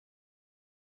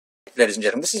Ladies and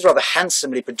gentlemen, this is a rather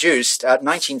handsomely produced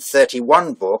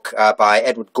 1931 book by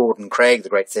Edward Gordon Craig, the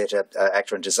great theatre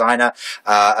actor and designer,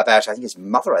 about, I think his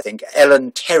mother,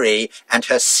 Ellen Terry and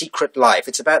her secret life.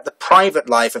 It's about the private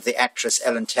life of the actress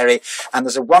Ellen Terry, and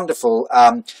there's a wonderful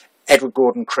Edward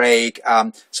Gordon Craig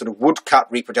sort of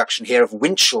woodcut reproduction here of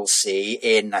Winchelsea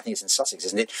in, I think it's in Sussex,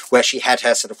 isn't it, where she had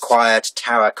her sort of quiet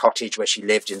tower cottage where she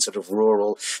lived in sort of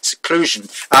rural seclusion.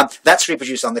 That's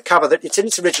reproduced on the cover. It's in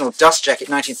its original dust jacket,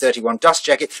 1931 dust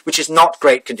jacket, which is not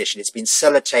great condition. It's been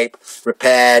sellotape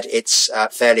repaired. It's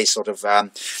fairly sort of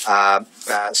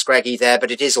scraggy there,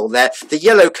 but it is all there. The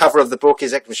yellow cover of the book,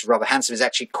 which is rather handsome, is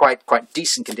actually quite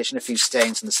decent condition, a few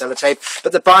stains on the sellotape,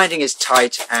 but the binding is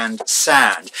tight and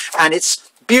sound. And it's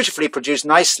beautifully produced,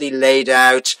 nicely laid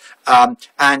out,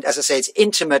 and as I say, it's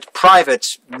intimate,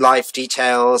 private life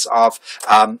details of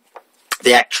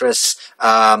the actress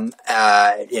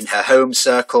in her home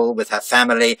circle with her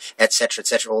family, etc.,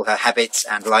 etc., all her habits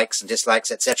and likes and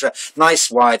dislikes, etc. Nice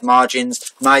wide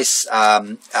margins, nice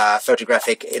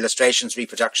photographic illustrations,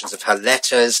 reproductions of her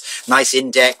letters, nice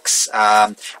index,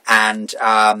 and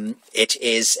it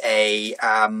is a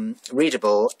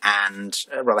readable and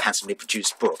rather handsomely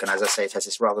produced book. And as I say, it has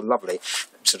this rather lovely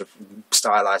sort of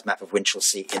stylized map of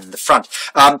Winchelsea in the front.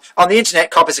 On the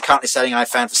internet, copies are currently selling, I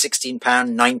found, for £16,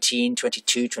 £19,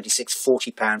 £22, £26,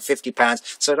 £40,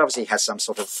 £50. So it obviously has some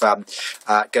sort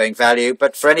of going value.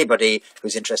 But for anybody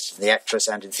who's interested in the actress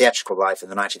and in theatrical life in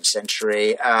the 19th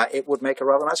century, it would make a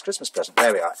rather nice Christmas present.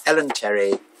 There we are. Ellen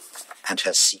Terry and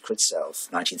Her Secret Self,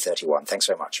 1931. Thanks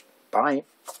very much. Bye.